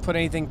I wouldn't put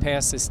anything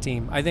past this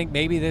team. I think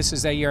maybe this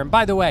is a year. And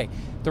by the way,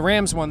 the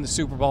Rams won the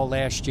Super Bowl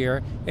last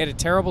year. They had a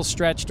terrible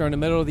stretch during the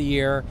middle of the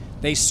year.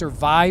 They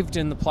survived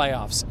in the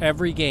playoffs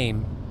every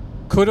game.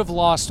 Could have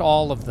lost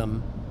all of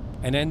them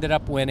and ended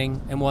up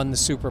winning and won the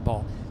Super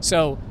Bowl.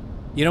 So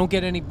you don't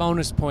get any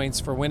bonus points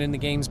for winning the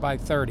games by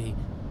 30.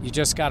 You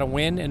just got to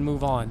win and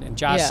move on. And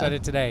Josh said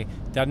it today.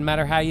 Doesn't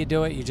matter how you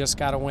do it, you just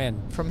got to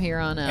win. From here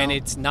on out. And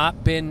it's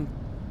not been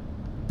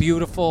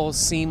beautiful,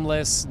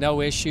 seamless,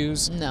 no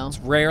issues. No. It's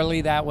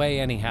rarely that way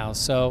anyhow.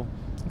 So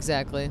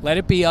exactly. Let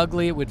it be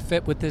ugly. It would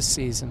fit with this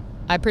season.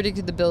 I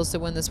predicted the Bills to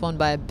win this one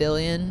by $1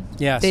 billion.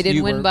 Yes, they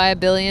didn't win by $1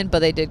 billion, but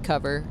they did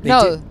cover. They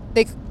covered.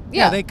 They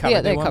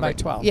won covered by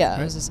 12. Yeah,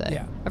 right? I was going to say.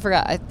 Yeah. I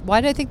forgot.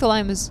 Why did I think the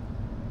line was?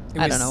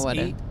 I don't know what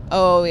 8.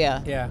 Oh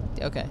yeah. Yeah.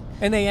 Okay.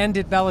 And they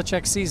ended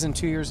Belichick's season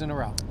 2 years in a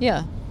row.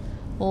 Yeah.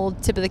 Well,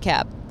 tip of the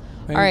cap.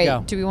 There All right. you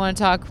go. Do we want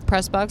to talk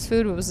press box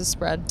food? What was the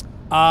spread?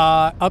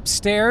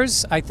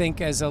 Upstairs, I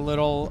think, as a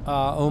little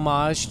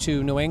homage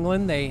to New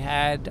England, they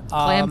had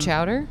Clam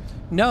chowder.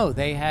 No,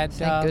 they had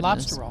Thank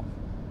lobster roll.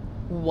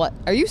 What?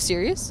 Are you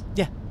serious?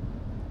 Yeah.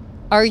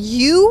 Are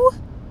you?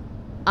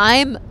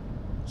 I'm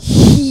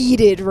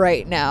heated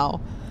right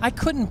now. I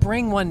couldn't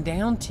bring one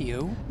down to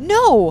you.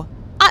 No.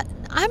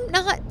 I'm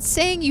not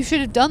saying you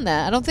should have done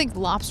that. I don't think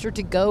lobster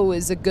to go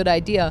is a good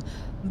idea.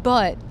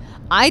 But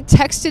I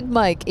texted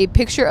Mike a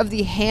picture of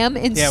the ham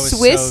and Swiss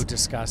it was so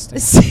disgusting.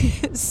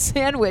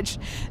 sandwich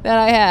that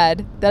I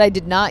had that I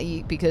did not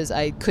eat because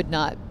I could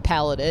not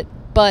palate it.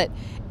 But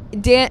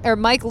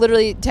Mike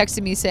literally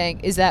texted me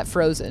saying, "Is that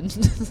frozen?"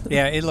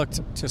 Yeah, it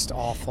looked just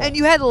awful. And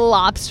you had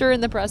lobster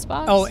in the press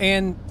box? Oh,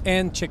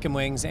 and chicken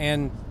wings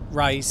and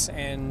rice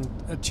and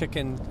a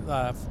chicken.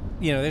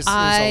 There's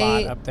a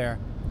lot up there.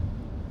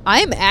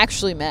 I'm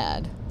actually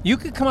mad. You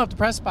could come up to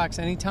press box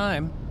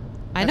anytime.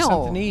 I Have know.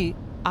 something to eat.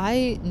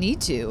 I need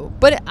to,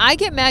 but I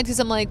get mad because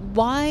I'm like,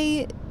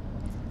 why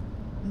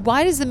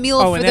does the meal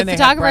for the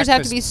photographers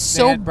have to be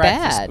so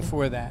bad?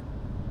 Before that,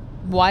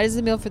 why does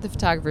the meal for the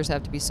photographers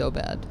have to be so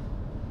bad?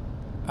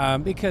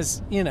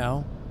 Because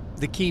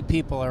the key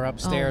people are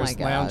upstairs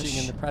lounging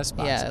in the press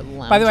box. Yeah,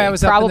 lounging. By the way, I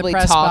was probably up in the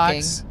press talking.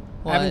 box.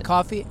 having What?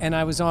 coffee, and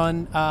I was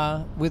on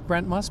with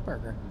Brent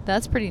Musburger.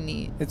 That's pretty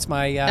neat. It's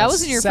my That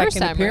wasn't your second first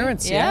time,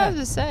 appearance. right? Yeah, I was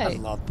gonna say. I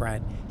love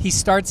Brent. He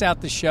starts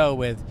out the show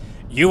with,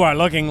 "You are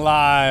looking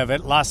live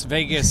at Las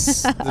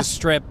Vegas, the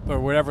Strip," or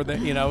whatever.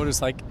 It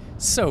was like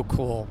so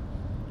cool.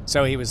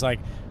 So he was like,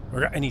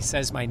 and he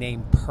says my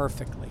name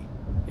perfectly.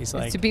 He's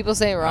like, do people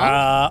say it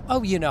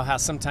wrong? you know how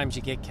sometimes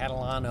you get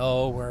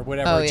Catalano or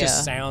whatever. Oh, it yeah.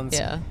 just sounds.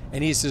 Yeah.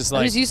 And he's just I'm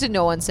like, just used to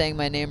no one saying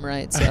my name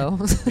right, so.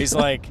 he's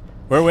like,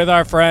 "We're with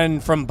our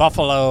friend from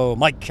Buffalo,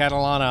 Mike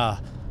Catalana,"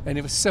 and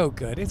it was so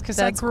good. It's because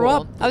I That's grew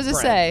cool. up. I was with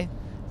gonna Brent. say,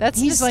 that's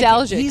He's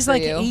nostalgic. He's for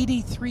like you.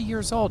 83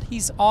 years old.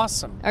 He's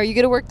awesome. Are you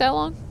gonna work that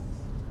long?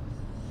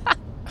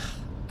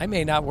 I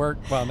may not work.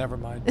 Well, never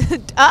mind.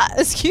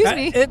 Excuse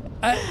me. Yeah.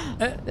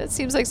 That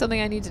seems like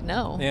something I need to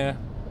know. Yeah.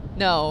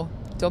 No,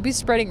 don't be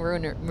spreading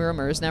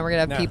rumors. Now we're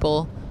gonna have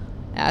people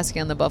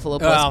asking on the Buffalo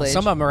Plus Well, page.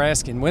 some of them are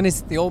asking, when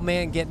is the old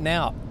man getting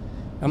out?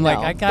 I'm like,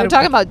 I got. They're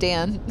talking about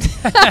Dan.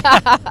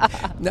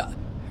 No,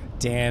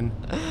 Dan.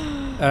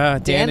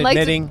 Dan Dan liked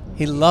admitting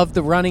he loved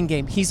the running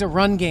game. He's a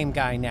run game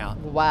guy now.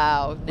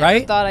 Wow. Never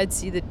Right? thought I'd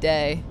see the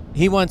day.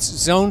 He wants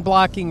zone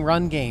blocking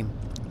run game.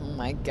 Oh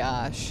my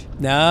gosh.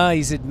 No,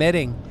 he's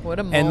admitting. What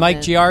a moment. And Mike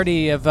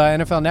Giardi of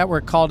NFL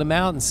Network called him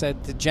out and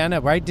said to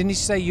Jenna, right? Didn't he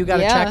say you got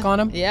to check on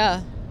him?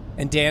 Yeah.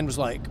 And Dan was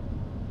like,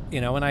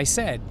 and I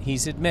said,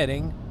 he's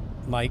admitting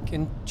Mike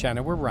and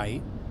Jenna were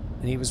right,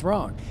 and he was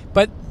wrong.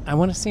 But I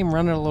want to see him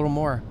running a little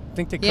more. I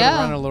think they could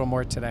have run a little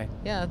more today.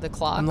 Yeah, the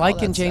clock. I'm all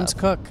liking that James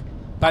stuff. Cook.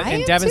 But I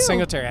and am Devin too.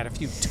 Singletary had a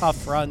few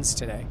tough runs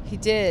today. He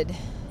did.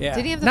 Yeah.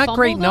 Did he have the Not fumble,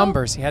 great though?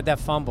 numbers. He had that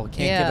fumble. Can't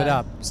give it Yeah.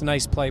 up. It's a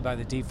nice play by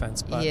the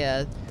defense. But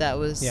Yeah, that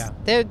was. Yeah.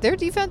 Their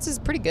defense is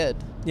pretty good.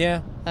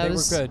 yeah, they were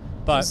good.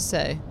 But Just to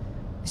say,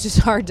 it's just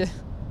hard to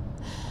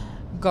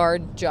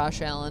guard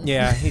Josh Allen.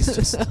 yeah, he's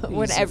just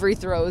when he's- every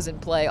throw is in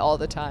play all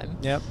the time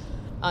Yep.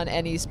 on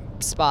any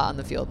spot on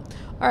the field.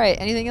 All right,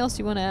 anything else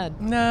you want to add?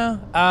 No,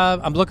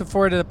 I'm looking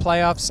forward to the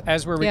playoffs.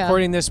 As we're Yeah,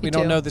 recording this, we me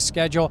don't too. know the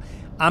schedule.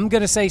 I'm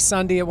going to say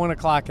Sunday at 1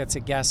 o'clock. That's a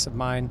guess of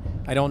mine.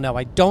 I don't know.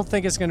 I don't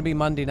think it's going to be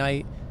Monday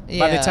night.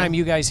 By the Yeah. time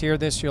you guys hear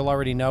this, you'll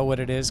already know what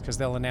it is because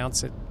they'll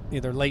announce it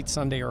either late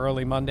Sunday or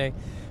early Monday.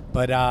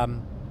 But,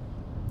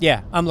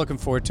 yeah, I'm looking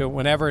forward to it.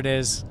 Whenever it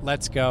is,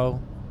 let's go.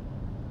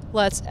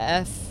 Let's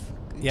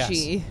Yes.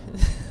 FG.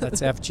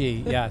 Let's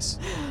FG. Yes.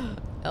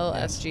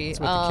 LFG. Yes, that's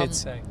what the kids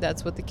say.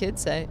 That's what the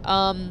kids say.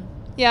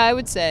 Yeah, I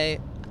would say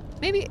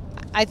maybe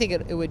I think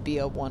it would be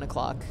a 1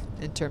 o'clock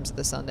in terms of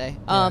the Sunday.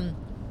 Yeah.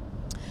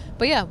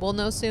 But yeah, we'll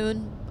know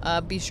soon.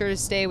 Be sure to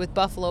stay with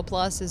Buffalo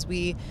Plus as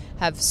we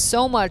have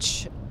so many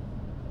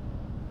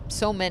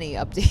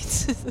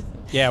updates.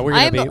 Yeah, we're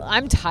going to be.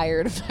 I'm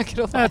tired. I'm not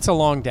gonna lie. That's a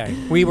long day.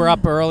 We were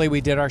up early.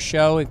 We did our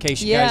show in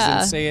case you guys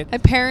didn't see it. My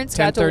parents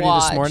got to 10:30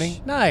 watch. this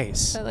morning.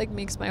 Nice. That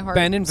makes my heart.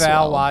 Ben and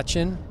Val swell.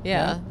 watching.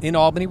 Yeah. In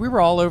Albany. We were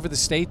all over the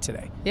state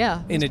today.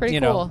 Yeah, it's pretty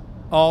you cool. know,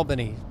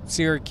 Albany,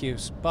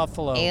 Syracuse,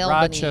 Buffalo, Albany.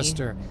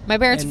 Rochester. My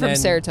parents are and from then-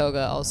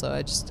 Saratoga also.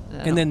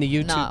 And then the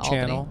YouTube not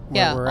channel, Albany.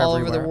 where Yeah, we're all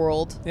over the everywhere.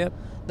 world. Yep.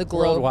 The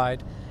globe.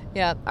 Worldwide.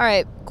 Yeah. All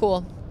right.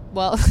 Cool.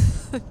 Well,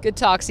 good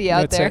talk to you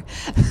out That's there.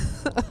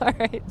 All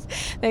right.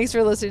 Thanks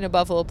for listening to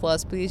Buffalo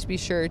Plus. Please be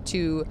sure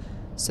to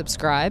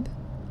subscribe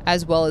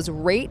as well as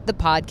rate the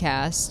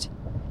podcast.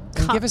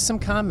 And give us some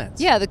comments.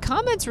 Yeah, the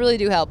comments really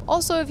do help.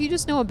 Also, if you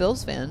just know a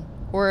Bills fan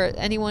or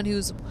anyone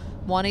who's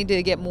wanting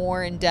to get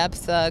more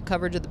in-depth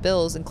coverage of the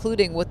Bills,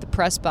 including what the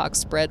press box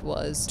spread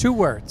was. 2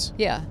 words.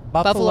 Yeah.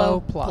 Buffalo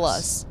Plus.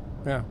 Plus.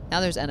 Yeah. Now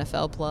there's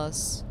NFL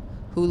Plus,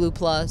 Hulu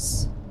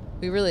Plus.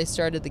 We really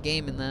started the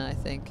game in that, I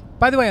think.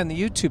 By the way, on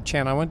the YouTube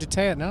channel, I wanted to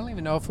tell you, and I don't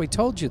even know if we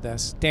told you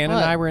this. Dan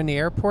What? and I were in the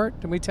airport.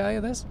 Did we tell you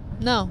this?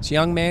 No. This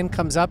young man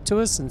comes up to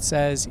us and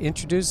says,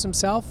 introduce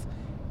himself.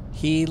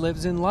 He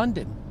lives in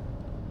London.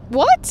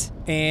 What?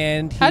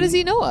 And How does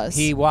he know us?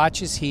 He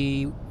watches.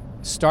 He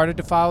started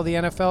to follow the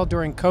NFL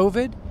during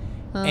COVID,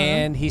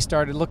 and he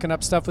started looking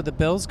up stuff with the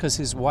Bills because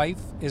his wife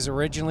is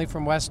originally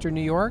from Western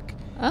New York.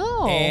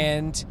 Oh.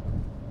 And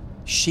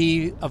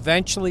she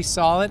eventually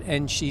saw it,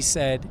 and she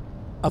said,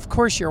 of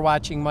course you're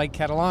watching Mike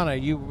Catalana.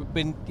 You've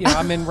been,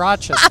 I'm in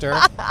Rochester.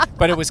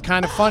 But it was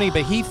kind of funny.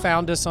 But he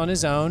found us on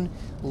his own,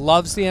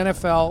 loves the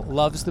NFL,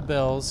 loves the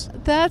Bills.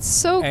 That's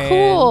so And,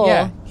 cool.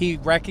 yeah, he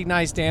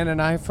recognized Dan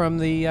and I from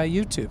the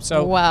YouTube.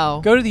 So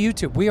Wow. go to the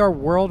YouTube. We are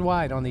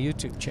worldwide on the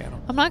YouTube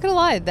channel. I'm not going to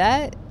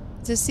lie.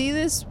 To see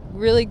this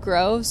really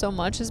grow so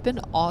much has been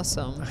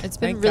awesome. It's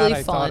been Thank really God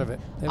I fun. thought of it.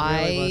 It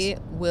really I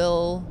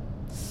will.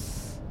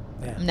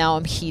 Yeah. Now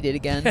I'm heated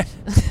again.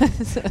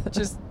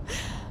 Just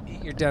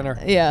eat your dinner.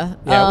 Yeah. Yeah,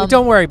 well,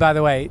 don't worry, by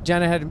the way.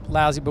 Jenna had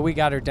lousy, but we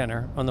got her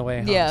dinner on the way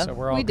home. Yeah, so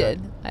we're all we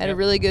good. did. I had a Yep.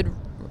 really good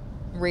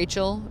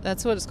Rachel.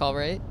 That's what it's called,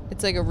 right?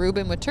 It's like a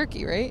Reuben with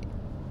turkey, right?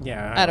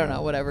 Yeah. I don't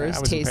know, whatever. It was I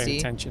wasn't paying tasty.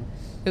 attention.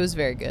 It was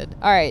very good.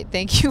 All right.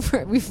 Thank you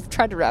for. We've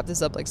tried to wrap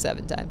this up like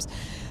 7 times.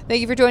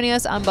 Thank you for joining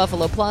us on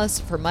Buffalo Plus.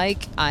 For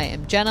Mike, I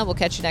am Jenna. We'll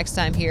catch you next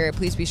time here.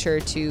 Please be sure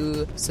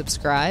to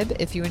subscribe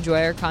if you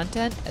enjoy our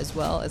content, as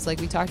well as, like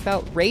we talked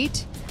about,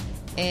 rate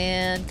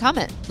and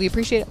comment. We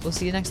appreciate it. We'll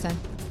see you next time.